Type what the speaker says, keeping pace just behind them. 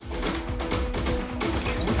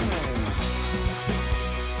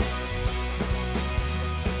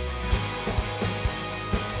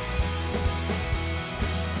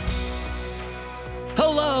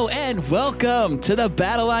and welcome to the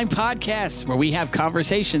Battle Line Podcast, where we have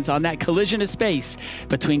conversations on that collision of space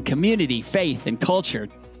between community, faith, and culture.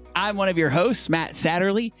 I'm one of your hosts, Matt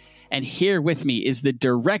Satterley, and here with me is the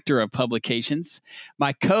Director of Publications,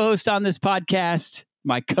 my co-host on this podcast,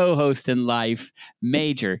 my co-host in life,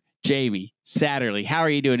 Major Jamie Satterley. How are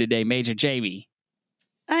you doing today, Major Jamie?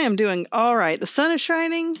 I am doing all right. The sun is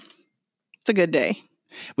shining. It's a good day.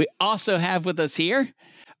 We also have with us here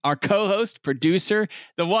our co-host, producer,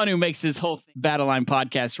 the one who makes this whole Battle Line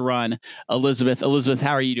podcast run, Elizabeth. Elizabeth,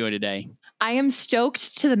 how are you doing today? I am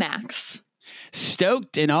stoked to the max.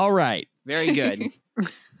 Stoked and all right. Very good.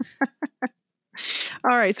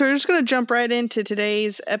 All right. So we're just going to jump right into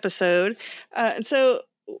today's episode. It's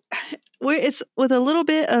with a little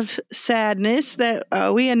bit of sadness that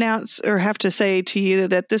we announce or have to say to you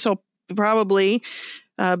that this will probably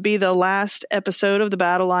be the last episode of the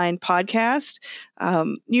Battle Line podcast.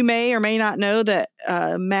 You may or may not know that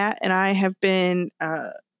Matt and I have been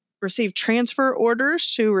received transfer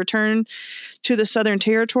orders to return to the Southern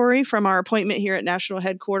Territory from our appointment here at National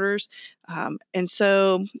Headquarters.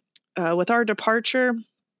 So with our departure,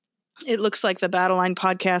 it looks like the Battle Line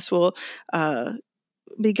podcast will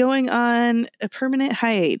be going on a permanent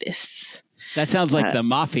hiatus. That sounds like the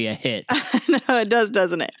Mafia hit. No, it does,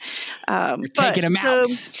 doesn't it? We're taking them out.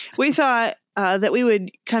 So we thought that we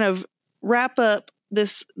would kind of wrap up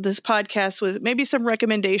this podcast with maybe some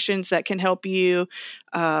recommendations that can help you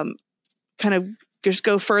kind of just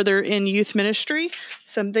go further in youth ministry,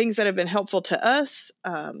 some things that have been helpful to us.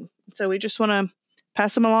 So we just want to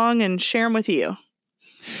pass them along and share them with you.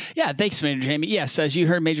 Yeah, thanks, Major Jamie. Yes, as you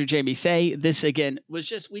heard Major Jamie say, this again we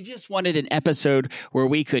just wanted an episode where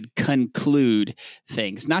we could conclude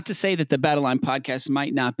things. Not to say that the Battle Line podcast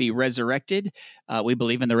might not be resurrected. We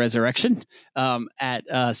believe in the resurrection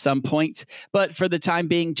at some point, but for the time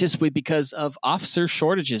being, because of officer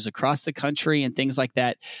shortages across the country and things like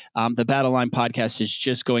that, the Battle Line podcast is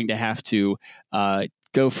just going to have to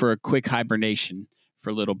go for a quick hibernation for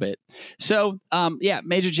a little bit. So,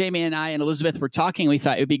 Major Jamie and I and Elizabeth were talking. We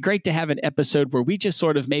thought it would be great to have an episode where we just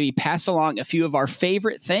sort of maybe pass along a few of our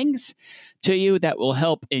favorite things to you that will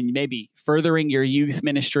help in maybe furthering your youth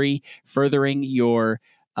ministry, furthering your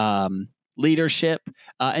leadership,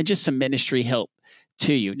 and just some ministry help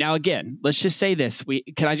to you. Now, again, let's just say this.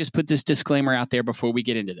 Can I just put this disclaimer out there before we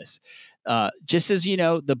get into this? Just as you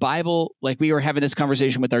know, the Bible, like we were having this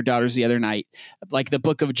conversation with our daughters the other night, like the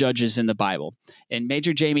book of Judges in the Bible. And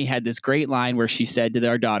Major Jamie had this great line where she said to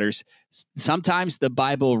our daughters, sometimes the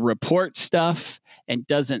Bible reports stuff and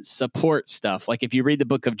doesn't support stuff. Like if you read the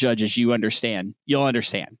book of Judges, you'll understand.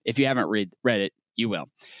 If you haven't read it, you will.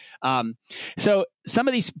 So some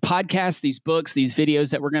of these podcasts, these books, these videos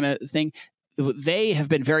that we're going to sing, they have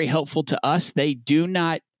been very helpful to us. These do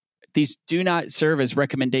not serve as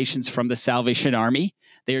recommendations from the Salvation Army.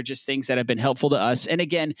 They are just things that have been helpful to us. And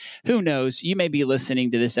again, who knows? You may be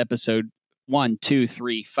listening to this episode 1, 2,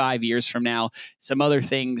 3, 5 years from now. Some other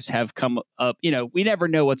things have come up. We never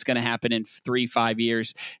know what's going to happen in 3, 5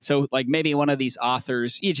 years. So like maybe one of these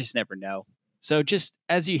authors, you just never know. So just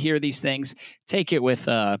as you hear these things, take it with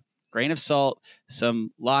grain of salt,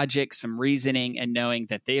 some logic, some reasoning, and knowing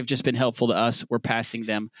that they have just been helpful to us. We're passing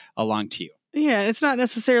them along to you. Yeah, it's not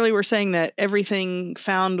necessarily we're saying that everything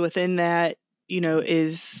found within that,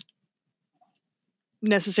 is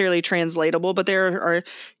necessarily translatable, but there are,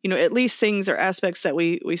 at least things or aspects that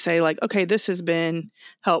we say like, okay, this has been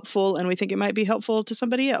helpful and we think it might be helpful to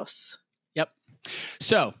somebody else. Yep.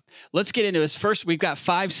 So let's get into this. First, we've got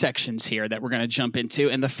 5 sections here that we're going to jump into.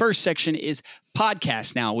 And the first section is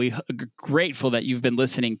podcast. Now, we're grateful that you've been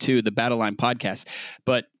listening to the Battle Line podcast,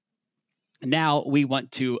 but now we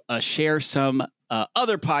want to share some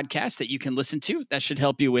other podcasts that you can listen to that should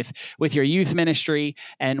help you with your youth ministry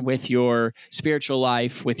and with your spiritual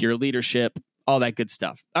life, with your leadership, all that good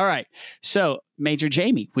stuff. All right. So, Major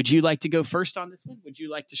Jamie, would you like to go first on this one? Would you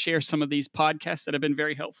like to share some of these podcasts that have been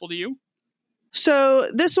very helpful to you? So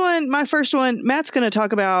this one, my first one, Matt's going to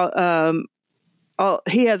talk about,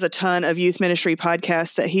 he has a ton of youth ministry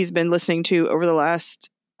podcasts that he's been listening to over the last,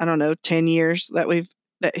 10 years that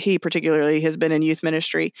he particularly has been in youth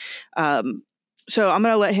ministry. So I'm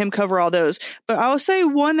going to let him cover all those. But I will say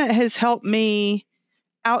one that has helped me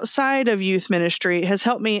outside of youth ministry, has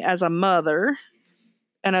helped me as a mother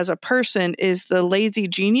and as a person, is the Lazy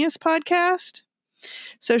Genius podcast.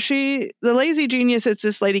 So the Lazy Genius, it's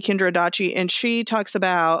this lady, Kendra Adachi, and she talks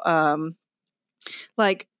about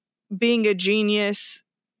like being a genius,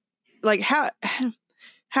 like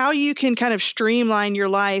how you can kind of streamline your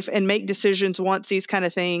life and make decisions once these kind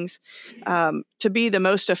of things to be the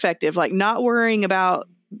most effective, like not worrying about,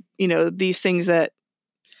 these things that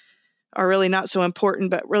are really not so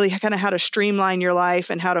important, but really kind of how to streamline your life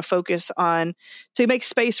and how to focus on, to make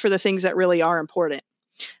space for the things that really are important.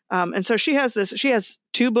 And so she has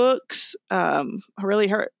 2 books.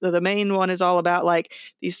 The main one is all about like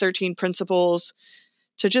these 13 principles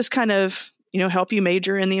to just kind of, help you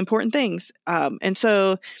major in the important things. And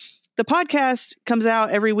so the podcast comes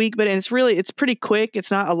out every week, but it's pretty quick.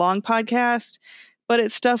 It's not a long podcast, but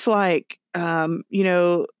it's stuff like,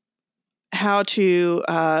 how to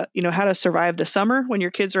survive the summer when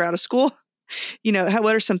your kids are out of school.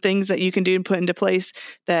 What are some things that you can do and put into place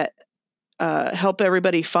that help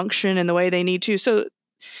everybody function in the way they need to. So,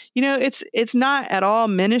 it's not at all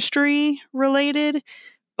ministry related,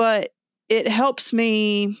 but it helps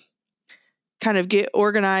me kind of get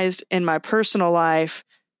organized in my personal life,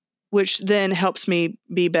 which then helps me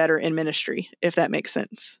be better in ministry, if that makes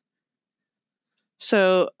sense.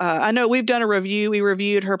 So I know we've done a review. We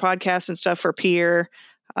reviewed her podcast and stuff for Peer.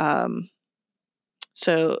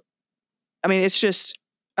 So, I mean, it's just,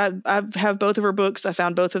 I have both of her books. I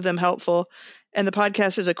found both of them helpful. And the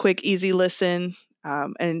podcast is a quick, easy listen.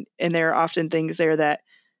 And there are often things there that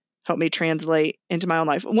help me translate into my own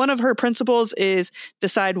life. One of her principles is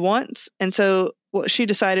decide once. And so she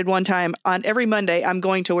decided one time on every Monday, I'm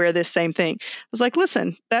going to wear this same thing. I was like,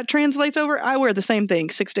 listen, that translates over. I wear the same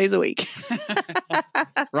thing 6 days a week.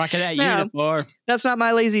 Rocking that uniform. That's not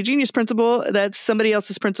my lazy genius principle. That's somebody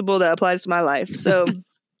else's principle that applies to my life. So,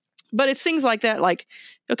 but it's things like that. Like,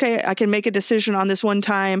 okay, I can make a decision on this one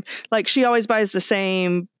time. Like she always buys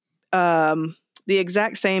the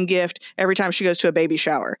exact same gift every time she goes to a baby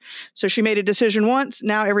shower. So she made a decision once.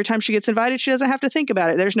 Now, every time she gets invited, she doesn't have to think about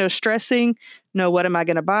it. There's no stressing. No, what am I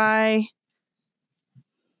going to buy?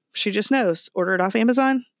 She just knows. Order it off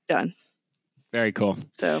Amazon. Done. Very cool.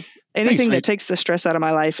 So anything that takes the stress out of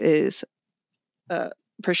my life is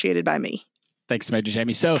appreciated by me. Thanks, Major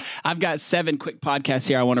Jamie. So I've got 7 quick podcasts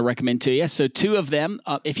here I want to recommend to you. So 2 of them,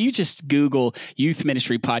 if you just Google youth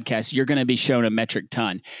ministry podcasts, you're going to be shown a metric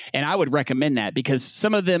ton. And I would recommend that because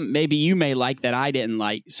some of them maybe you may like that I didn't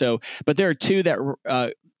like. So, but there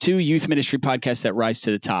are 2 youth ministry podcasts that rise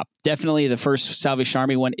to the top. Definitely the first Salvation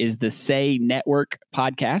Army one is the Say Network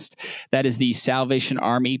podcast. That is the Salvation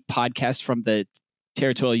Army podcast from the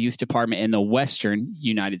Territorial Youth Department in the Western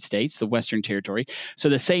United States, the Western Territory. So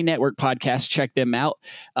the Say Network podcast, check them out.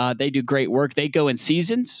 They do great work. They go in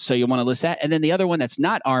seasons, so you'll want to list that. And then the other one that's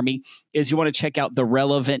not Army is you want to check out the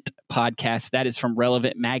Relevant podcast. That is from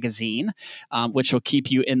Relevant Magazine, which will keep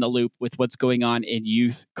you in the loop with what's going on in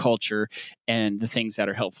youth culture and the things that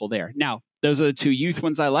are helpful there. Now, those are the 2 youth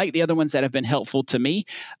ones I like. The other ones that have been helpful to me.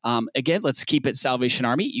 Again, let's keep it Salvation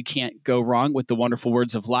Army. You can't go wrong with the wonderful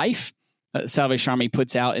words of life. Salvation Army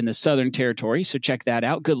puts out in the Southern Territory. So check that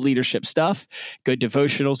out. Good leadership stuff, good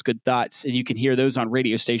devotionals, good thoughts. And you can hear those on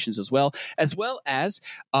radio stations as well as,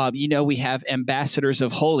 we have Ambassadors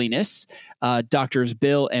of Holiness, Drs.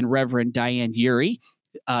 Bill and Reverend Diane Urie.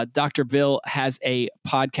 Dr. Bill has a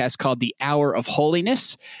podcast called The Hour of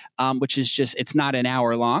Holiness, which is just, it's not an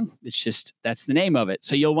hour long. It's just, that's the name of it.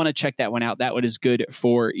 So you'll want to check that one out. That one is good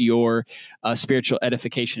for your spiritual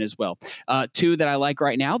edification as well. 2 that I like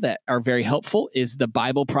right now that are very helpful is the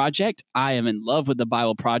Bible Project. I am in love with the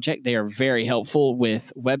Bible Project. They are very helpful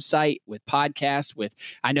with website, with podcasts,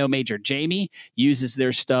 I know Major Jamie uses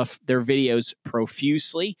their stuff, their videos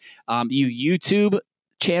profusely. You YouTube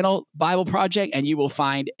channel Bible Project and you will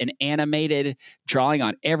find an animated drawing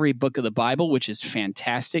on every book of the Bible, which is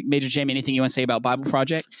fantastic. Major Jamie, anything you want to say about Bible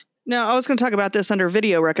Project? No, I was going to talk about this under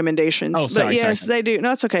video recommendations. Oh, sorry. But yes, they do.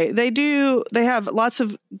 No, it's okay. They have lots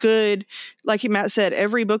of good, like Matt said,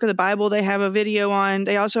 every book of the Bible they have a video on.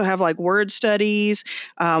 They also have like word studies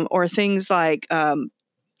or things like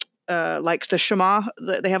the Shema.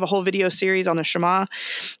 They have a whole video series on the Shema.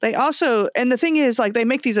 They also, and the thing is, like, they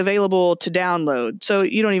make these available to download, so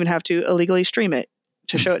you don't even have to illegally stream it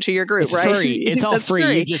to show it to your group, it's right? Free. It's all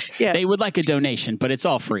free. Free. They would like a donation, but it's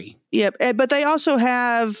all free. Yep. But they also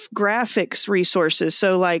have graphics resources.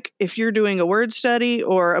 So like if you're doing a word study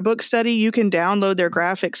or a book study, you can download their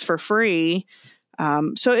graphics for free.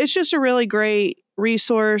 So it's just a really great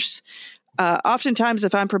resource. Oftentimes,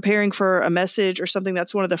 if I'm preparing for a message or something,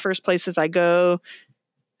 that's one of the first places I go.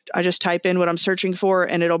 I just type in what I'm searching for,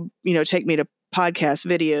 and it'll, take me to podcasts,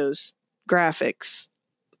 videos, graphics,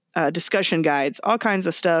 discussion guides, all kinds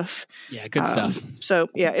of stuff. Yeah, good stuff. So,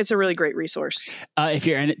 yeah, it's a really great resource. If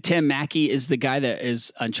you're in it, Tim Mackey is the guy that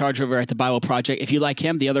is in charge over at the Bible Project. If you like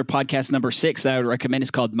him, the other podcast, number 6, that I would recommend is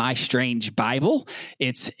called My Strange Bible.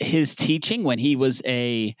 It's his teaching when he was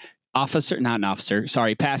pastor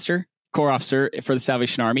Corps officer for the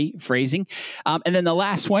Salvation Army, phrasing. And then the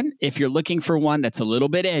last one, if you're looking for one that's a little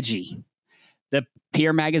bit edgy, the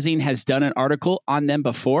PR Magazine has done an article on them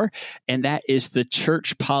before, and that is the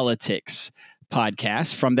Church Politics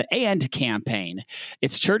podcast from the AND campaign.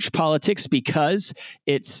 It's church politics because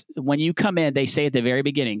it's when you come in, they say at the very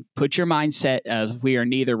beginning, put your mindset of we are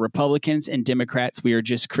neither Republicans and Democrats. We are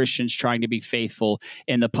just Christians trying to be faithful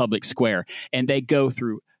in the public square. And they go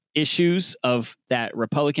through issues of that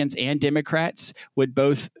Republicans and Democrats would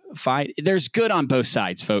both find. There's good on both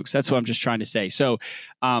sides, folks. That's what I'm just trying to say. So,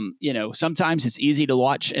 sometimes it's easy to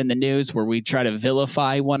watch in the news where we try to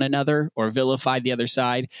vilify one another or vilify the other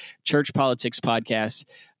side. Church Politics Podcast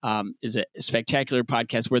is a spectacular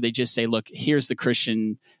podcast where they just say, look, here's the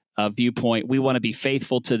Christian viewpoint. We want to be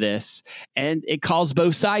faithful to this. And it calls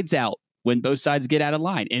both sides out when both sides get out of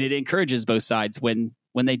line. And it encourages both sides when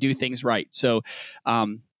they do things right. So,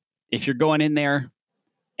 if you're going in there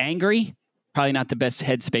angry, probably not the best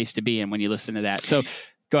headspace to be in when you listen to that. So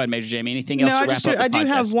go ahead, Major Jamie. Anything else to wrap up? I do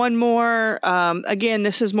have one more. Again,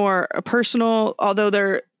 this is more personal,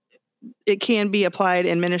 although it can be applied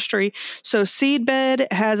in ministry. So Seedbed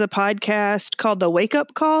has a podcast called The Wake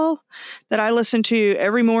Up Call that I listen to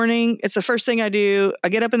every morning. It's the first thing I do. I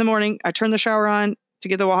get up in the morning, I turn the shower on to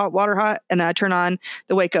get the water hot, and then I turn on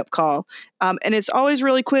the wake up call. And it's always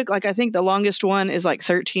really quick. Like I think the longest one is like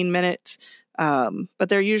 13 minutes, but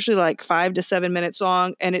they're usually like 5 to 7 minutes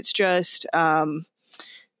long. And it's just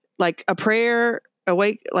like a prayer,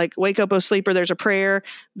 wake up, O sleeper. There's a prayer.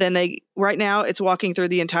 Then right now it's walking through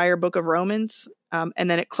the entire book of Romans. And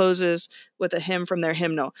then it closes with a hymn from their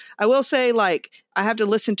hymnal. I will say, I have to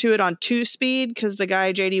listen to it on 2-speed because the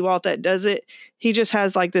guy, JD Walt, that does it, he just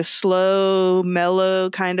has like this slow, mellow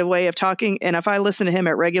kind of way of talking. And if I listen to him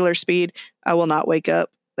at regular speed, I will not wake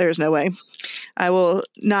up. There's no way. I will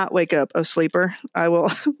not wake up, oh sleeper. I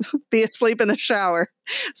will be asleep in the shower.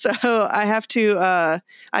 So I have to,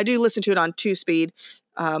 I do listen to it on 2-speed.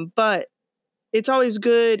 But it's always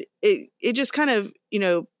good. It just kind of,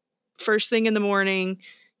 first thing in the morning,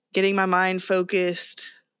 getting my mind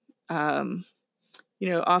focused, often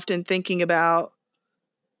thinking about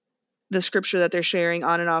the scripture that they're sharing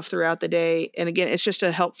on and off throughout the day. And again, it's just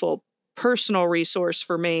a helpful personal resource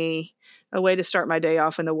for me, a way to start my day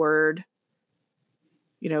off in the Word,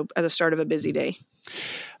 at the start of a busy day.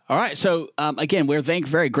 All right. So, again, we're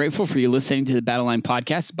very grateful for you listening to the Battle Line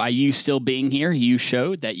podcast. By you still being here, you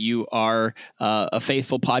showed that you are a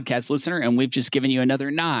faithful podcast listener, and we've just given you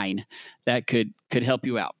another 9 that could help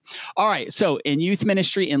you out. All right. So, in youth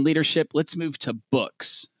ministry and leadership, let's move to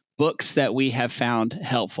books that we have found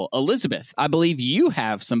helpful. Elizabeth, I believe you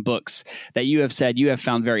have some books that you have said you have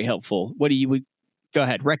found very helpful. Go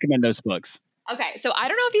ahead, recommend those books. Okay. So, I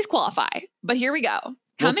don't know if these qualify, but here we go.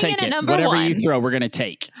 Coming in at number Whatever 1. you throw, we're going to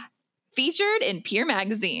take. Featured in PR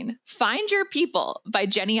Magazine, Find Your People by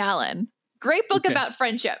Jenny Allen. Great book about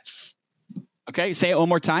friendships. Okay, say it one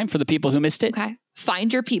more time for the people who missed it. Okay,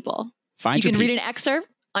 Find Your People. You can read an excerpt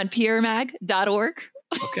on prmag.org.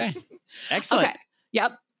 Okay, excellent. Okay,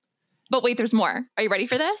 yep. But wait, there's more. Are you ready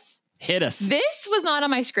for this? Hit us. This was not on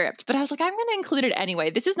my script, but I was like, I'm going to include it anyway.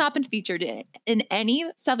 This has not been featured in any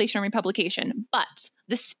Salvation Army publication, but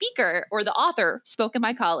the speaker or the author spoke in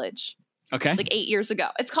my college. Okay. Like 8 years ago.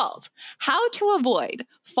 It's called How to Avoid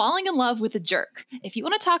Falling in Love with a Jerk. If you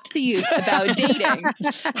want to talk to the youth about dating,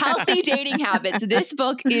 healthy dating habits, this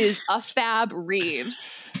book is a fab read.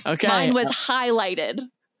 Okay. Mine was highlighted.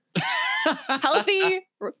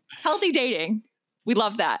 Healthy dating. We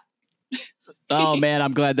love that. Oh man,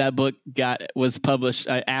 I'm glad that book was published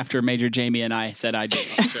after Major Jamie and I said I did.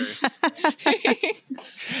 Sure.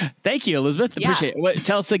 Thank you, Elizabeth. Appreciate it.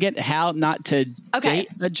 Tell us again how not to date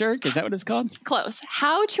a jerk. Is that what it's called? Close.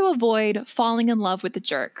 How to Avoid Falling in Love with a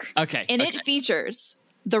Jerk. Okay. And it features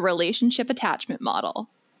the relationship attachment model.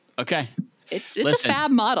 Okay. It's a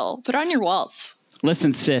fab model. Put it on your walls.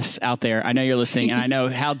 Listen, sis out there, I know you're listening, and I know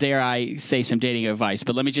how dare I say some dating advice,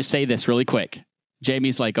 but let me just say this really quick.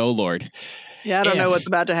 Jamie's like, oh, Lord. Yeah, I don't know what's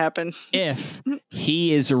about to happen. If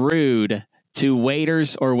he is rude to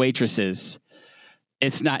waiters or waitresses,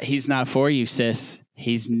 he's not for you, sis.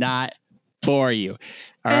 He's not for you.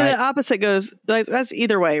 All right. The opposite goes, that's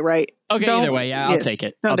either way, right? Okay, either way. Yeah, I'll take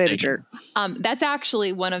it. Don't date a jerk. That's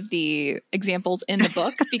actually one of the examples in the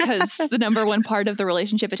book because the number one part of the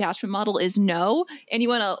relationship attachment model is no. And you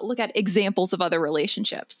want to look at examples of other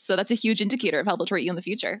relationships. So that's a huge indicator of how they'll treat you in the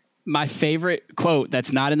future. My favorite quote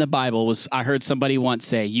that's not in the Bible was I heard somebody once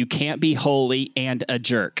say, you can't be holy and a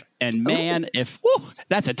jerk. And man,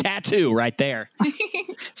 that's a tattoo right there.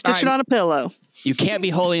 Stitch it on a pillow. You can't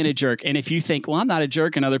be holy and a jerk. And if you think, well, I'm not a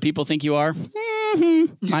jerk and other people think you are,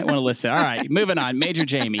 Might want to listen. All right, moving on. Major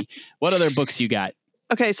Jamie, what other books you got?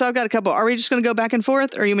 Okay, so I've got a couple. Are we just going to go back and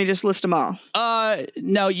forth, or you may just list them all?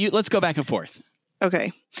 No, let's go back and forth.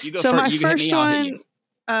 Okay. You go so first. my You can hit first me, I'll hit one.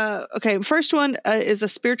 you. First one is a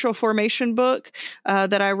spiritual formation book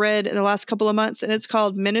that I read in the last couple of months, and it's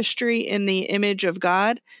called Ministry in the Image of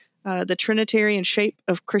God, the Trinitarian Shape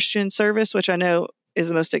of Christian Service, which I know is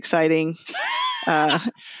the most exciting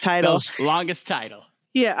title. The longest title.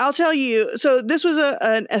 Yeah, I'll tell you. So this was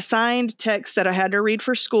an assigned text that I had to read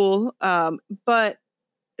for school, but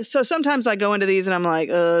so sometimes I go into these and I'm like,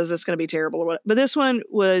 is this going to be terrible or what? But this one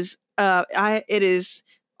was, it is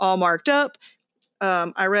all marked up.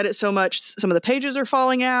 I read it so much, some of the pages are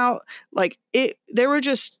falling out. There were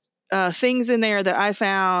just things in there that I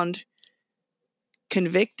found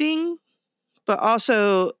convicting, but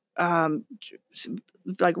also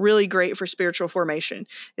really great for spiritual formation.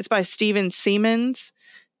 It's by Stephen Seamands,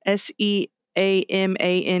 Seamands,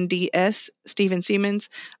 Stephen Seamands.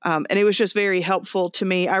 And it was just very helpful to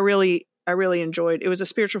me. I really enjoyed it. It was a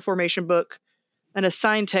spiritual formation book, an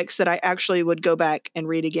assigned text that I actually would go back and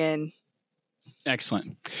read again.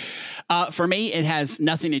 Excellent. For me, it has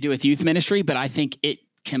nothing to do with youth ministry, but I think it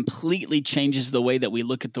completely changes the way that we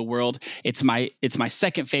look at the world. It's my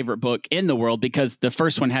second favorite book in the world, because the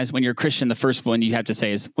first one has, when you're a Christian, the first one you have to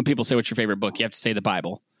say is, when people say what's your favorite book, you have to say the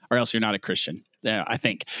Bible, or else you're not a Christian. I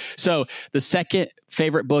think. So the second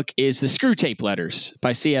favorite book is The Screwtape Letters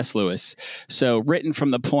by C.S. Lewis. So written from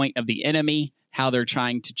the point of the enemy, how they're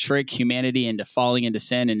trying to trick humanity into falling into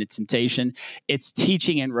sin and into temptation. It's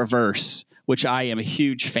teaching in reverse, which I am a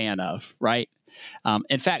huge fan of, right?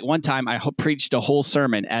 In fact, one time I preached a whole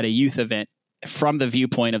sermon at a youth event from the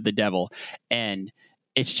viewpoint of the devil. And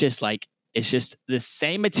it's just the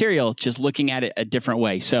same material, just looking at it a different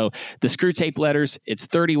way. So The Screwtape Letters, it's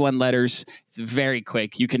 31 letters. It's very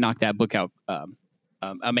quick. You can knock that book out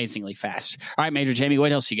amazingly fast. All right, Major Jamie,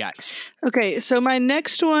 what else you got? Okay, so my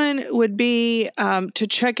next one would be to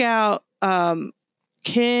check out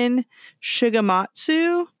Ken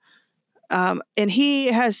Shigematsu. And he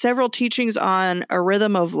has several teachings on a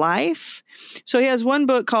rhythm of life. So he has one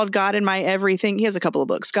book called God in My Everything. He has a couple of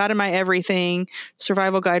books, God in My Everything,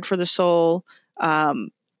 Survival Guide for the Soul.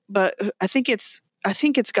 But I think it's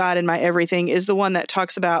God in My Everything is the one that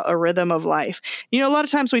talks about a rhythm of life. A lot of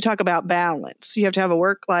times we talk about balance. You have to have a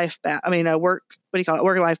work-life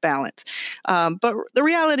balance. But the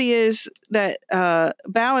reality is that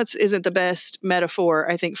balance isn't the best metaphor,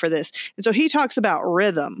 I think, for this. And so he talks about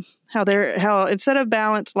rhythm, how instead of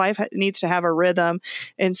balance, life needs to have a rhythm.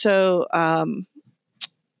 And so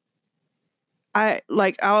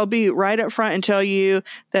I'll be right up front and tell you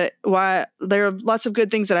that why there are lots of good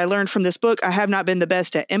things that I learned from this book. I have not been the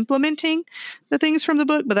best at implementing the things from the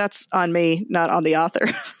book, but that's on me, not on the author.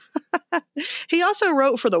 He also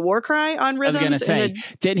wrote for the War Cry on rhythms. I was going to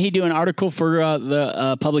say, didn't he do an article for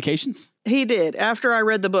the publications? He did. After I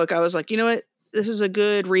read the book, I was like, you know what? This is a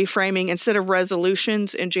good reframing. Instead of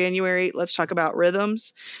resolutions in January, let's talk about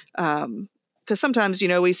rhythms. Because sometimes,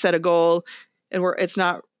 we set a goal and it's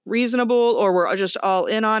not reasonable, or we're just all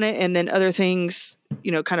in on it, and then other things,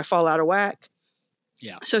 kind of fall out of whack.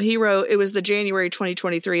 Yeah. So he wrote, it was the January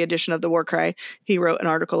 2023 edition of the War Cry. He wrote an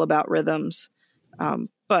article about rhythms.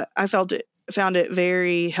 But I found it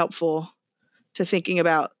very helpful to thinking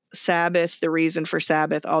about Sabbath, the reason for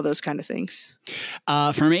Sabbath, all those kind of things.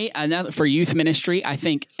 For me, for youth ministry, I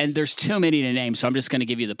think, and there's too many to name, so I'm just going to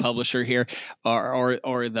give you the publisher here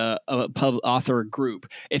or the author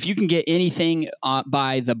group. If you can get anything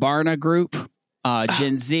by the Barna Group,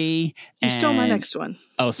 Gen Z. You stole my next one.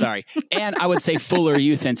 Oh, sorry. And I would say Fuller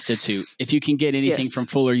Youth Institute. If you can get anything from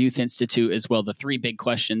Fuller Youth Institute as well, the 3 big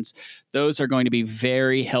questions, those are going to be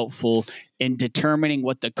very helpful in determining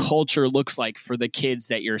what the culture looks like for the kids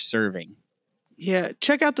that you're serving. Yeah,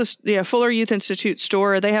 check out the Fuller Youth Institute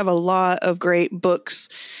store. They have a lot of great books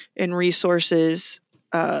and resources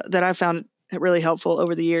that I found really helpful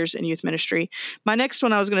over the years in youth ministry. My next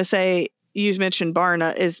one I was going to say, you mentioned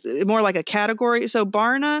Barna, is more like a category. So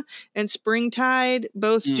Barna and Springtide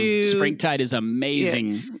both do. Springtide is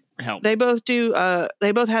amazing help. They both do.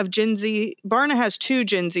 They both have Gen Z. Barna has 2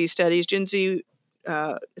 Gen Z studies. Gen Z,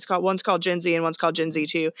 one's called Gen Z and one's called Gen Z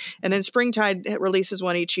 2. And then Springtide releases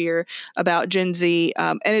one each year about Gen Z.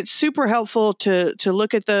 And it's super helpful to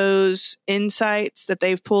look at those insights that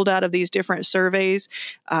they've pulled out of these different surveys,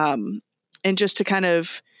 and just to kind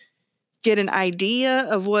of get an idea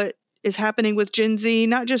of what is happening with Gen Z,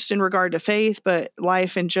 not just in regard to faith, but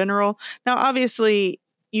life in general. Now, obviously,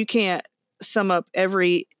 you can't sum up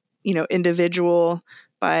every, individual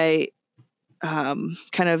by kind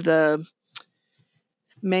of the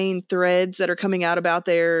main threads that are coming out about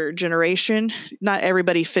their generation. Not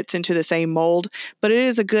everybody fits into the same mold, but it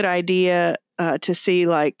is a good idea to see,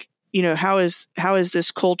 like, you know, how is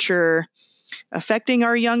this culture affecting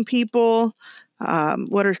our young people?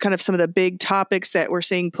 What are kind of some of the big topics that we're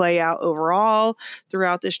seeing play out overall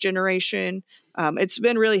throughout this generation? It's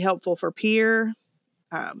been really helpful for peer.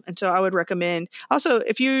 And so I would recommend also,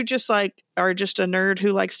 if you just like are just a nerd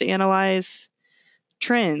who likes to analyze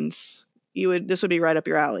trends, this would be right up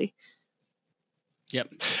your alley.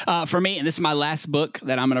 Yep. For me, and this is my last book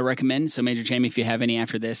that I'm going to recommend. So Major Jamie, if you have any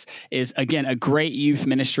after this, is again, a great youth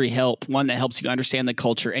ministry help, one that helps you understand the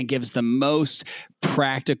culture and gives the most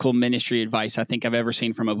practical ministry advice I think I've ever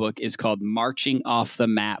seen from a book, is called Marching Off the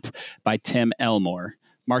Map by Tim Elmore.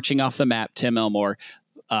 Marching Off the Map, Tim Elmore.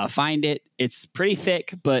 Find it. It's pretty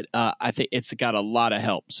thick, but I think it's got a lot of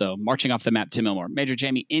help. So Marching Off the Map, Tim Elmore. Major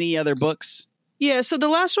Jamie, any other books? Yeah, so the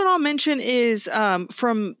last one I'll mention is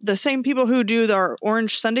from the same people who do our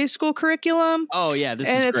Orange Sunday School curriculum. Oh, yeah, this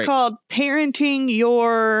is great. And it's called Parenting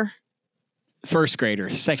Your First Grader,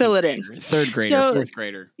 second Fill it grader, in. Third grader, fourth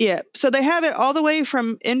grader. Yeah, so they have it all the way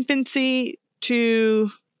from infancy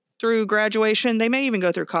through graduation. They may even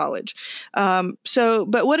go through college. But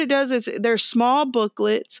what it does is they're small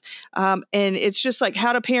booklets, and it's just like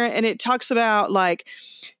how to parent. And it talks about, like,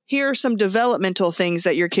 here are some developmental things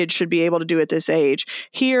that your kids should be able to do at this age.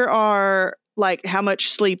 Here are, like, how much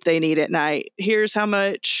sleep they need at night. Here's how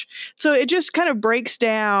much. So it just kind of breaks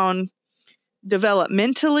down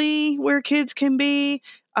developmentally where kids can be.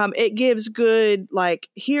 It gives good, like,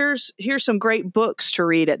 here's some great books to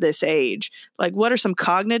read at this age. Like, what are some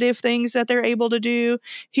cognitive things that they're able to do?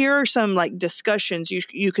 Here are some, like, discussions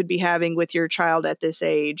you could be having with your child at this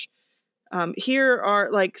age. Here are,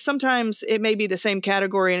 like, sometimes it may be the same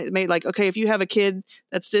category, and it may, like, okay, if you have a kid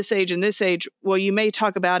that's this age and this age, well, you may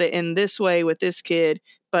talk about it in this way with this kid,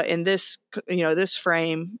 but in this, this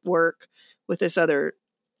framework with this other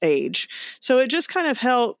age. So it just kind of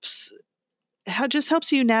helps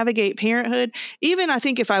you navigate parenthood. Even, I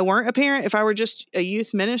think, if I weren't a parent, if I were just a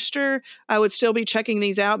youth minister, I would still be checking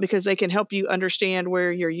these out because they can help you understand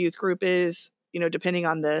where your youth group is, depending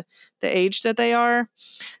on the age that they are.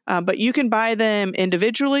 But you can buy them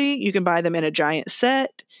individually. You can buy them in a giant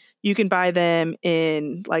set. You can buy them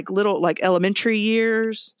in, like, little, like, elementary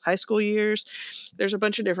years, high school years. There's a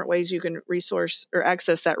bunch of different ways you can resource or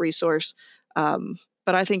access that resource.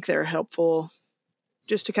 But I think they're helpful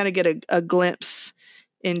just to kind of get a glimpse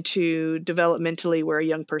into developmentally where a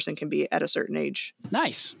young person can be at a certain age.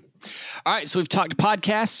 Nice. All right, so we've talked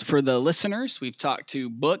podcasts for the listeners. We've talked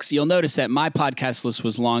to books. You'll notice that my podcast list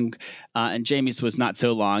was long and Jamie's was not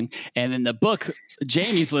so long. And then the book,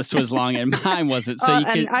 Jamie's list was long and mine wasn't. So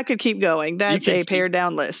I could keep going. That's a pared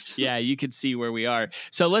down list. Yeah, you could see where we are.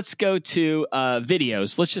 So let's go to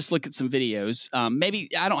videos. Let's just look at some videos. Maybe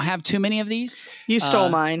I don't have too many of these. You stole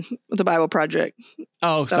mine with the Bible Project.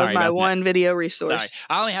 Oh, sorry. That was my one video resource. Sorry.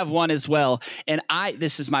 I only have one as well. And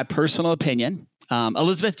this is my personal opinion.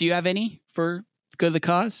 Elizabeth, do you have any for good of the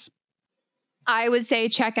cause? I would say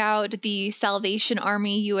check out the Salvation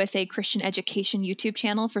Army USA Christian Education YouTube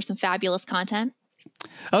channel for some fabulous content.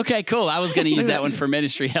 Okay, cool. I was going to use that one for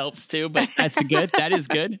ministry helps too, but that's good. That is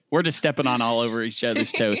good. We're just stepping on all over each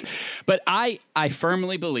other's toes. But I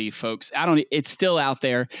firmly believe, folks, it's still out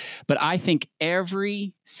there, but I think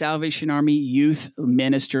every Salvation Army youth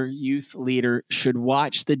minister, youth leader should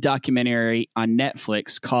watch the documentary on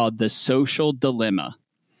Netflix called The Social Dilemma.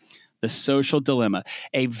 The Social Dilemma,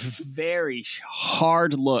 a very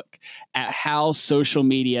hard look at how social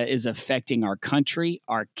media is affecting our country,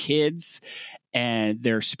 our kids, and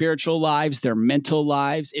their spiritual lives, their mental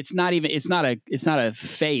lives. It's not a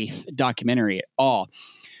faith documentary at all.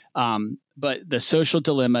 But The Social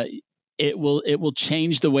Dilemma, it will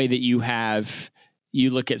change the way that you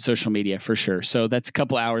look at social media for sure. So that's a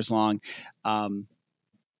couple hours long.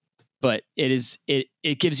 But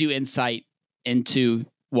it gives you insight into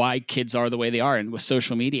why kids are the way they are and with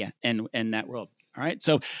social media and that world. All right.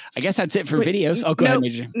 So I guess that's it for videos. Oh, go ahead,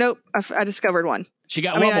 Major. Nope. I discovered one. She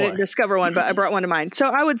got one more. I didn't discover one, but I brought one to mind. So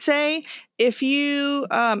I would say if you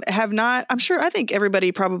have not, I think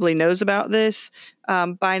everybody probably knows about this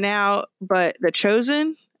by now, but The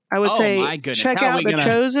Chosen, I would say my goodness. Check out The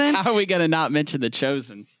Chosen. How are we going to not mention The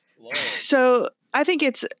Chosen? Lord. So I think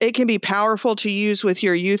it can be powerful to use with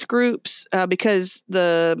your youth groups because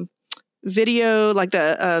the video, like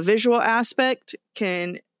the visual aspect,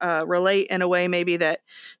 can relate in a way maybe that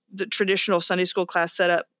the traditional Sunday school class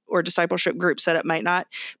setup or discipleship group setup might not.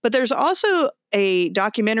 But there's also a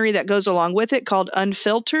documentary that goes along with it called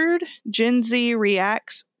Unfiltered, Gen Z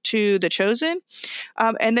Reacts to The Chosen.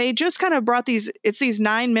 And they just kind of brought these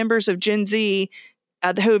 9 members of Gen Z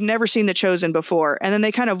who have never seen The Chosen before. And then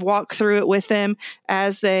they kind of walk through it with them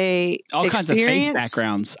as they all kinds of faith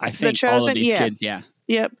backgrounds. I think Chosen, all of these kids. Yeah.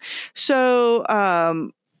 Yep. So,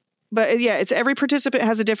 but yeah, it's every participant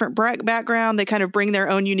has a different background. They kind of bring their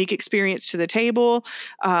own unique experience to the table.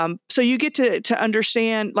 So you get to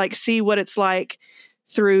understand, like, see what it's like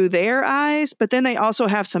through their eyes, but then they also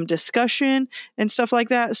have some discussion and stuff like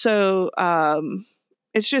that. So,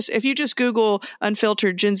 it's just, if you just Google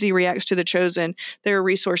unfiltered Gen Z reacts to The Chosen, there are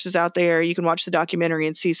resources out there. You can watch the documentary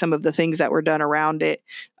and see some of the things that were done around it.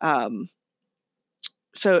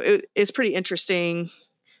 So it's pretty interesting.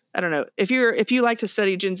 I don't know if you like to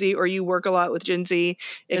study Gen Z or you work a lot with Gen Z,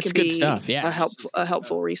 it can be stuff. Yeah. a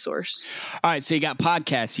helpful resource. All right. So you got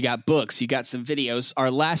podcasts, you got books, you got some videos.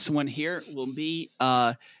 Our last one here will be,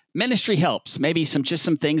 ministry helps. Maybe some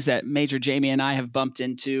things that Major Jamie and I have bumped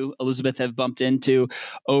into, Elizabeth have bumped into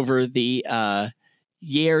over the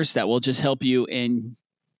years that will just help you in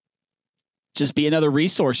just be another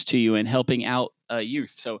resource to you in helping out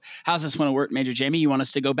youth. So how's this one to work, Major Jamie? You want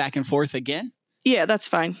us to go back and forth again? Yeah, that's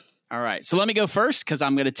fine. All right. So let me go first because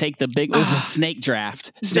I'm going to take the big, this is a snake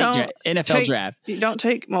draft, NFL draft. You don't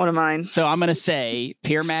take one of mine. So I'm going to say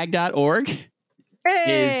peermag.org.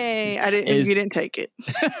 Hey, you didn't take it.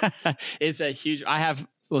 It's a huge, can I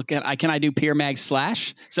do peermag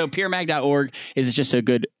 /? So peermag.org is just a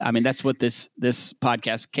good, I mean, that's what this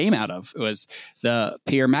podcast came out of. It was the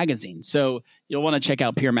Peer magazine. So you'll want to check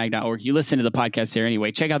out peermag.org. You listen to the podcast there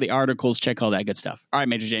anyway. Check out the articles, check all that good stuff. All right,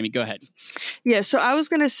 Major Jamie, go ahead. Yeah. So I was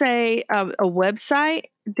going to say a website,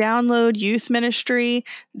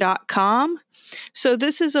 downloadyouthministry.com. So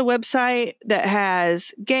this is a website that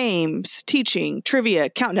has games, teaching, trivia,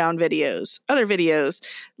 countdown videos, other videos,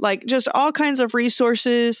 like just all kinds of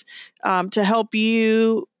resources to help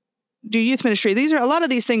you do youth ministry. A lot of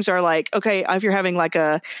these things are like, okay, if you're having like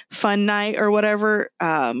a fun night or whatever,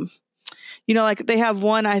 like they have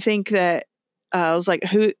one, I think that I was like,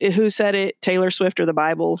 who said it? Taylor Swift or the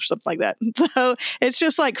Bible or something like that. So it's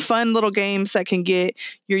just like fun little games that can get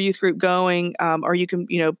your youth group going, or you can,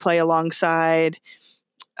 play alongside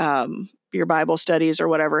your Bible studies or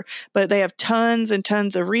whatever. But they have tons and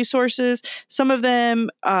tons of resources. Some of them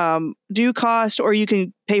do cost, or you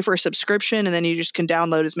can pay for a subscription and then you just can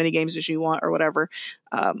download as many games as you want or whatever.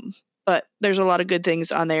 But there's a lot of good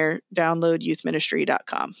things on there. Download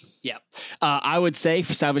youthministry.com. Yeah. I would say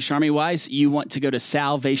for Salvation Army wise, you want to go to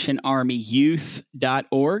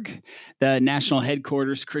salvationarmyyouth.org, the national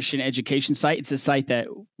headquarters Christian education site. It's a site that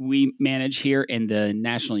we manage here in the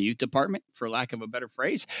National Youth Department, for lack of a better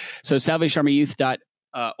phrase. So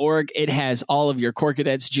salvationarmyyouth.org. It has all of your Corps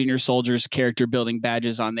Cadets, Junior Soldiers, character building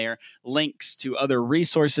badges on there, links to other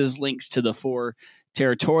resources, links to the 4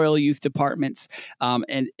 territorial youth departments.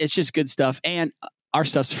 And it's just good stuff. And our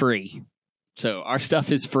stuff's free. So our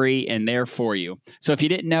stuff is free and there for you. So if you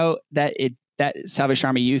didn't know that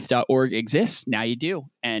salvationarmyyouth.org exists, now you do.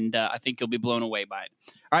 And I think you'll be blown away by it.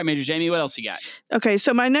 All right, Major Jamie, what else you got? Okay,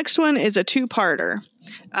 so my next one is a 2-parter.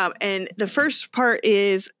 And the first part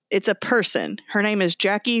is, it's a person. Her name is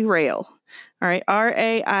Jackie Rail. All right,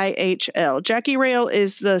 Raihl. Jackie Rail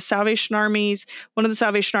is one of the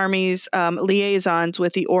Salvation Army's liaisons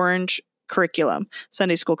with the Orange curriculum,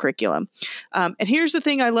 Sunday school curriculum. And here's the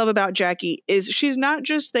thing I love about Jackie is she's not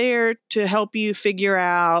just there to help you figure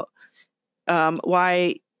out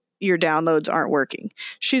why your downloads aren't working.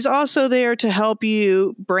 She's also there to help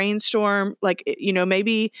you brainstorm, like,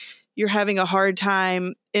 maybe you're having a hard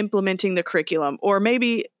time implementing the curriculum, or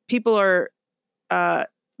maybe people are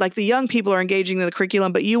like the young people are engaging in the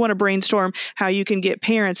curriculum, but you want to brainstorm how you can get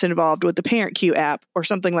parents involved with the ParentQ app or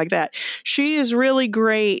something like that. She is really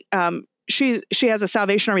great. She has a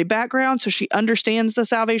Salvation Army background, so she understands the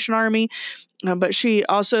Salvation Army, but she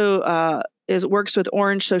also works with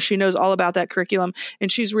Orange, so she knows all about that curriculum,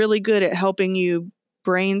 and she's really good at helping you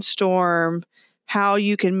brainstorm how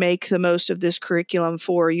you can make the most of this curriculum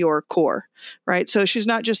for your Corps, right? So she's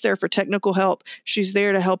not just there for technical help. She's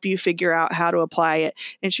there to help you figure out how to apply it.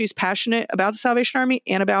 And she's passionate about the Salvation Army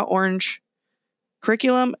and about Orange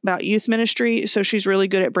curriculum, about youth ministry. So she's really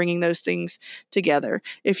good at bringing those things together.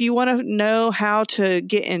 If you want to know how to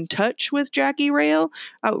get in touch with Jackie Rail,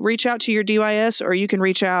 reach out to your DYS, or you can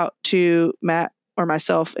reach out to Matt or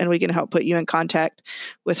myself, and we can help put you in contact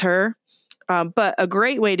with her. But a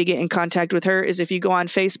great way to get in contact with her is if you go on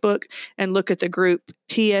Facebook and look at the group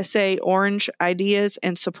TSA Orange Ideas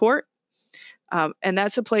and Support. And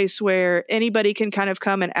that's a place where anybody can kind of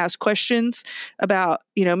come and ask questions about,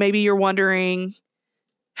 maybe you're wondering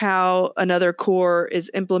how another Corps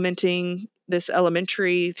is implementing this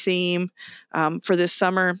elementary theme for this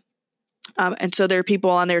summer. And so there are people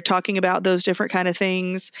on there talking about those different kind of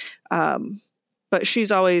things. But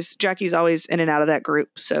Jackie's always in and out of that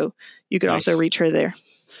group. So you could also reach her there.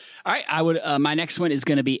 All right. I would, my next one is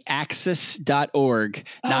going to be axis.org,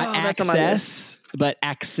 not access, but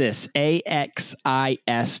Axis, AXIS.org.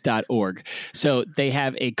 So they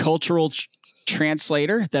have a cultural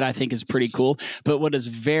translator that I think is pretty cool. But what is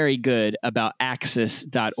very good about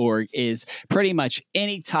axis.org is pretty much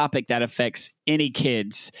any topic that affects any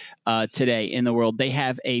kids today in the world. They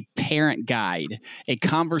have a parent guide, a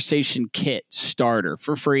conversation kit starter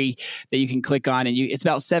for free that you can click on, and it's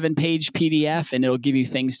about 7-page PDF, and it'll give you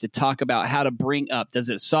things to talk about, how to bring up. Does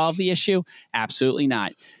it solve the issue? Absolutely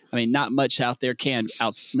not. I mean, not much out there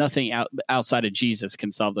nothing outside of Jesus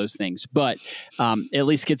can solve those things, but at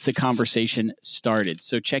least gets the conversation started.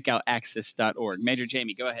 So check out axis.org. Major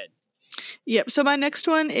Jamie, go ahead. Yep. So my next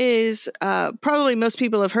one is probably most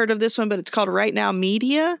people have heard of this one, but it's called Right Now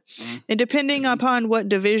Media. Mm-hmm. And depending upon what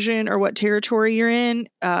division or what territory you're in,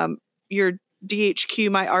 your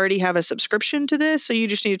DHQ might already have a subscription to this. So you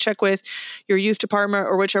just need to check with your youth department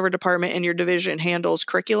or whichever department in your division handles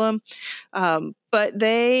curriculum. But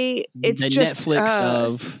it's just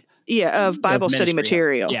Netflix of Bible study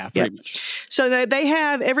material. Yeah, pretty much. So they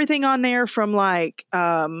have everything on there from like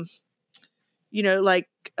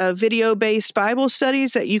video-based Bible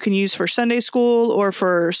studies that you can use for Sunday school or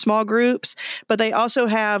for small groups. But they also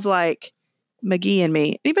have like McGee and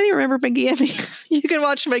Me. Anybody remember McGee and Me? You can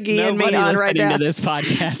watch McGee and Me on right now. To this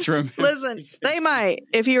podcast room. Listen, they might.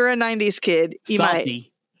 If you were a 90s kid, you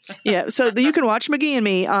might. Yeah, so you can watch McGee and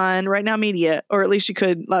Me on Right Now Media, or at least you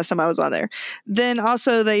could last time I was on there. Then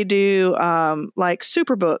also they do like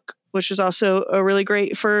Superbook, which is also a really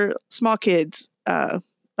great for small kids, a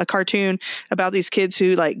cartoon about these kids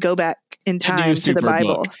who like go back in time to the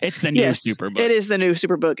Bible. It's the new Superbook. It is the new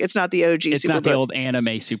Superbook. It's not the OG It's not the old anime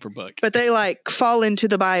Superbook. But they like fall into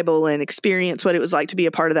the Bible and experience what it was like to be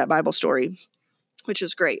a part of that Bible story, which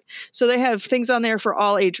is great. So they have things on there for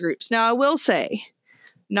all age groups. Now, I will say,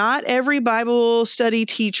 not every Bible study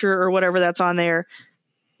teacher or whatever that's on there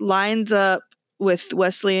lines up with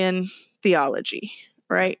Wesleyan theology,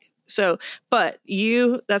 right? So, but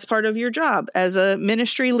that's part of your job as a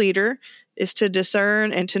ministry leader, is to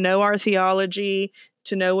discern and to know our theology,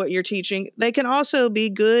 to know what you're teaching. They can also be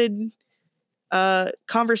good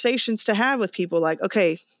conversations to have with people like,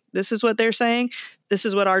 okay, this is what they're saying. This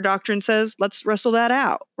is what our doctrine says. Let's wrestle that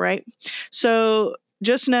out, right? So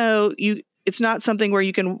just know it's not something where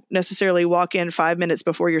you can necessarily walk in 5 minutes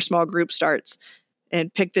before your small group starts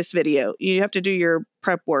and pick this video. You have to do your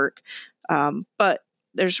prep work. But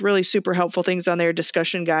there's really super helpful things on there,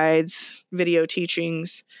 discussion guides, video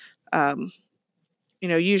teachings,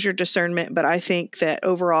 use your discernment. But I think that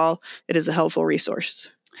overall it is a helpful resource.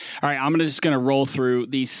 All right, I'm just going to roll through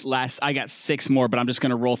these I got 6 more, but I'm just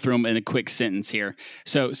going to roll through them in a quick sentence here.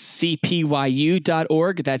 So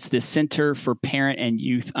CPYU.org, that's the Center for Parent and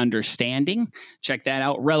Youth Understanding. Check that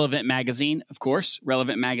out. Relevant Magazine, of course,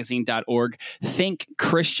 relevantmagazine.org.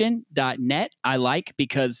 ThinkChristian.net, I like,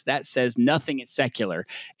 because that says nothing is secular.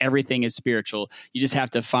 Everything is spiritual. You just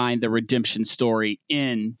have to find the redemption story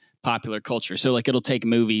in popular culture. So like it'll take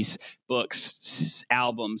movies, books,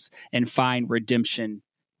 albums, and find redemption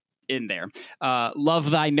in there.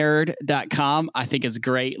 LoveThyNerd.com, I think is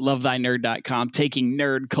great. LoveThyNerd.com, taking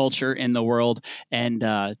nerd culture in the world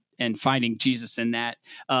and finding Jesus in that.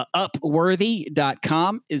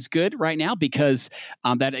 Upworthy.com is good right now because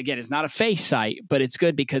that, again, is not a faith site, but it's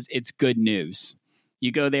good because it's good news.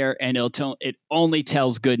 You go there and it only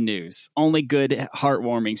tells good news, only good,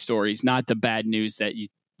 heartwarming stories, not the bad news that you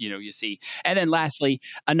see. And then lastly,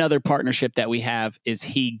 another partnership that we have is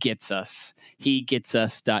He Gets Us,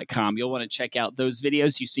 HeGetsUs.com. You'll want to check out those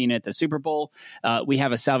videos you've seen at the Super Bowl. We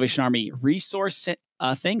have a Salvation Army resource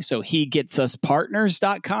thing. So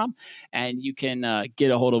HeGetsUsPartners.com. And you can get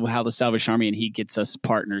a hold of how the Salvation Army and He Gets Us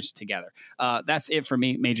partners together. That's it for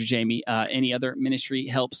me, Major Jamie. Any other ministry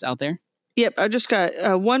helps out there? Yep, I just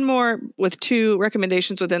got one more with 2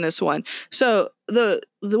 recommendations within this one. So the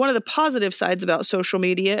one of the positive sides about social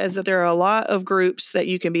media is that there are a lot of groups that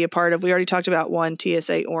you can be a part of. We already talked about one,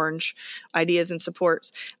 TSA Orange, Ideas and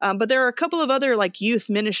Supports. But there are a couple of other like youth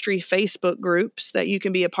ministry Facebook groups that you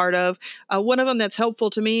can be a part of. One of them that's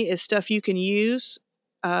helpful to me is Stuff You Can Use.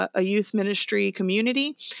 a youth ministry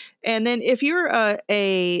community. And then if you're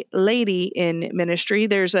a lady in ministry,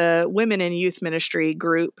 there's a women in youth ministry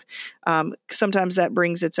group. Sometimes that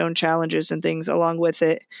brings its own challenges and things along with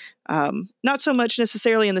it. Not so much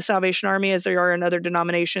necessarily in the Salvation Army as there are in other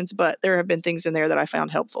denominations, but there have been things in there that I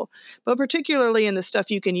found helpful. But particularly in the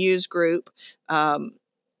Stuff You Can Use group,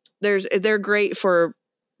 they're great for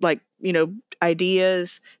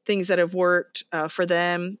ideas, things that have worked for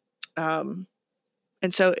them.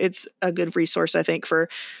 And so it's a good resource, I think, for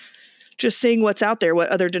just seeing what's out there, what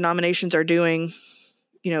other denominations are doing,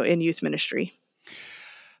 in youth ministry.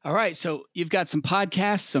 All right. So you've got some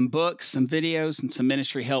podcasts, some books, some videos, and some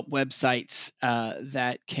ministry help websites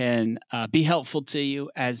that can be helpful to you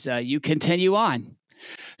as you continue on.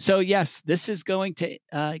 So yes, this is going to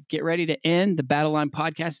get ready to end the Battle Line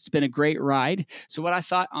podcast. It's been a great ride. So what I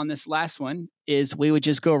thought on this last one is we would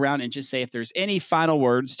just go around and just say if there's any final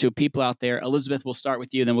words to people out there. Elizabeth, we'll start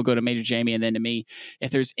with you, then we'll go to Major Jamie and then to me. If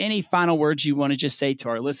there's any final words you want to just say to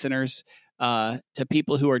our listeners, to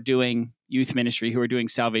people who are doing youth ministry, who are doing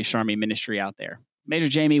Salvation Army ministry out there. Major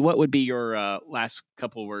Jamie, what would be your last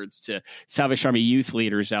couple words to Salvation Army youth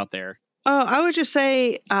leaders out there? I would just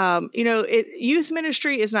say, youth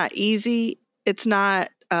ministry is not easy. It's not,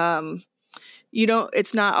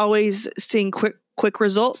 it's not always seeing quick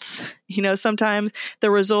results. Sometimes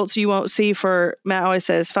the results you won't see for, Matt always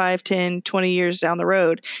says 5, 10, 20 years down the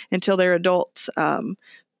road until they're adults.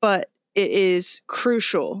 But it is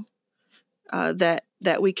crucial that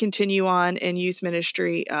we continue on in youth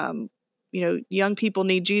ministry. Young people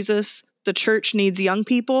need Jesus. The church needs young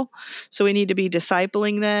people, so we need to be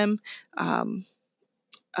discipling them.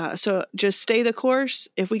 So just stay the course.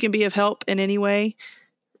 If we can be of help in any way,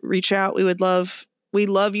 reach out. We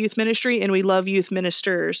love youth ministry and we love youth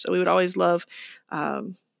ministers. So we would always love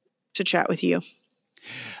to chat with you.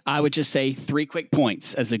 I would just say 3 quick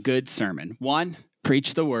points as a good sermon. 1,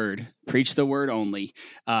 preach the word only.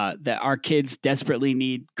 That our kids desperately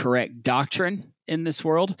need correct doctrine in this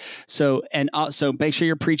world. So, and also make sure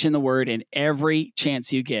you're preaching the word in every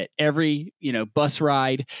chance you get. Every, bus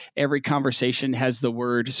ride, every conversation has the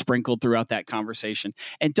word sprinkled throughout that conversation.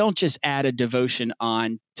 And don't just add a devotion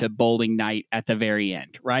on to bowling night at the very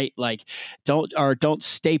end, right? Like don't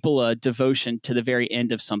staple a devotion to the very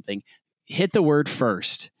end of something. Hit the word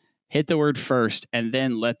first. And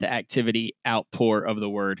then let the activity outpour of the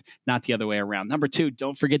word, not the other way around. Number 2,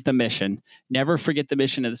 don't forget the mission. Never forget the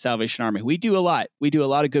mission of the Salvation Army. We do a lot. We do a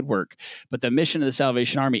lot of good work, but the mission of the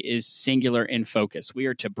Salvation Army is singular in focus. We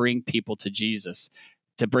are to bring people to Jesus,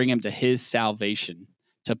 to bring them to his salvation,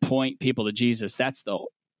 to point people to Jesus. That's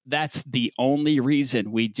the only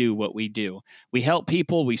reason we do what we do. We help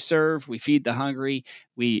people, we serve, we feed the hungry,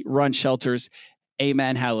 we run shelters.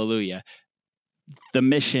 Amen. Hallelujah. The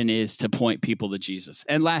mission is to point people to Jesus.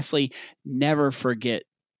 And lastly, never forget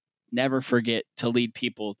to lead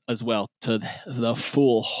people as well to the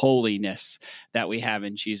full holiness that we have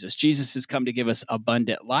in Jesus. Jesus has come to give us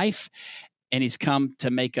abundant life, and he's come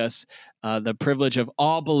to make us the privilege of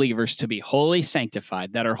all believers to be wholly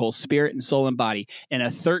sanctified, that our whole spirit and soul and body. And a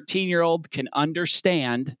 13-year-old can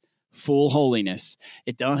understand full holiness.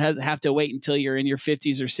 It don't have to wait until you're in your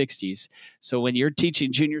 50s or 60s. So when you're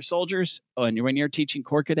teaching junior soldiers, and when you're teaching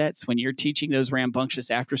Corps cadets, when you're teaching those rambunctious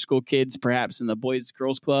after-school kids, perhaps in the Boys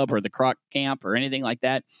Girls Club or the Croc Camp or anything like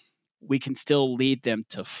that, we can still lead them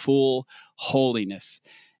to full holiness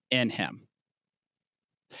in him.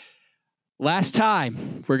 Last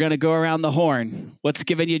time, we're going to go around the horn. What's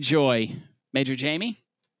giving you joy? Major Jamie?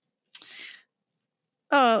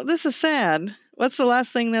 Oh, this is sad. What's the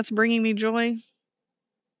last thing that's bringing me joy?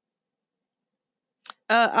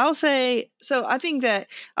 I'll say, so I think that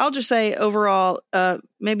I'll just say overall,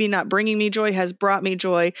 maybe not bringing me joy has brought me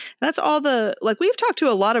joy. That's all we've talked to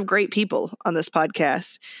a lot of great people on this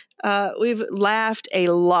podcast. We've laughed a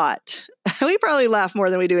lot. We probably laugh more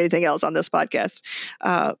than we do anything else on this podcast.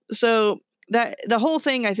 So that the whole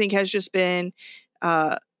thing I think has just been,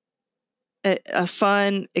 a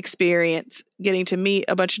fun experience, getting to meet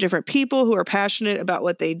a bunch of different people who are passionate about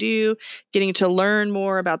what they do, getting to learn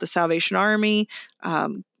more about the Salvation Army,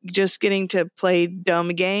 just getting to play dumb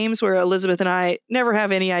games where Elizabeth and I never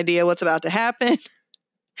have any idea what's about to happen.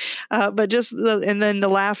 But and then the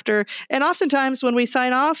laughter. And oftentimes when we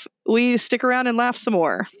sign off, we stick around and laugh some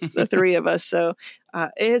more, the 3 of us. So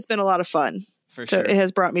it has been a lot of fun. For sure. It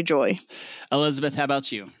has brought me joy. Elizabeth, how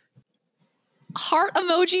about you? Heart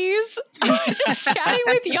emojis. Just chatting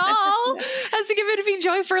with y'all has given me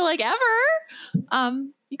joy for ever.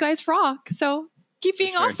 You guys rock. So Keep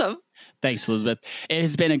being awesome. Thanks, Elizabeth. It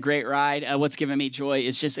has been a great ride. What's given me joy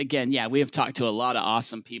is just, again, we have talked to a lot of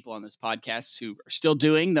awesome people on this podcast who are still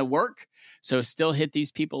doing the work. So still hit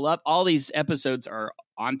these people up. All these episodes are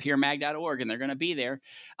on peermag.org and they're going to be there.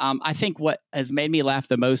 I think what has made me laugh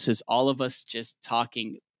the most is all of us just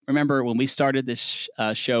talking. Remember when we started this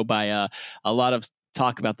show by a lot of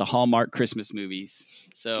talk about the Hallmark Christmas movies.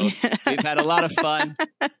 So we've had a lot of fun.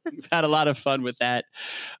 We've had a lot of fun with that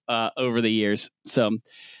over the years. So,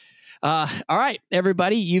 all right,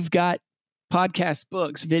 everybody, you've got podcasts,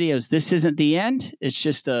 books, videos. This isn't the end. It's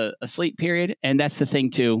just a sleep period. And that's the thing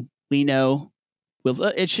too. We know,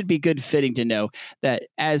 it should be good fitting to know that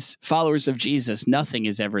as followers of Jesus, nothing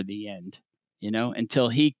is ever the end, until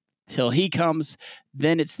he comes,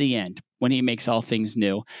 then it's the end when he makes all things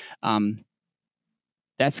new.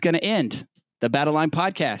 That's going to end the Battle Line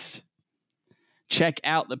podcast. Check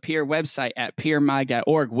out the Peer website at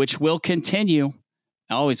peermag.org, which will continue,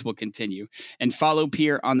 always will continue, and follow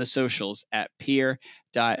Peer on the socials at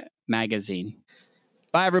peer.magazine.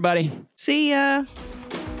 Bye, everybody. See ya.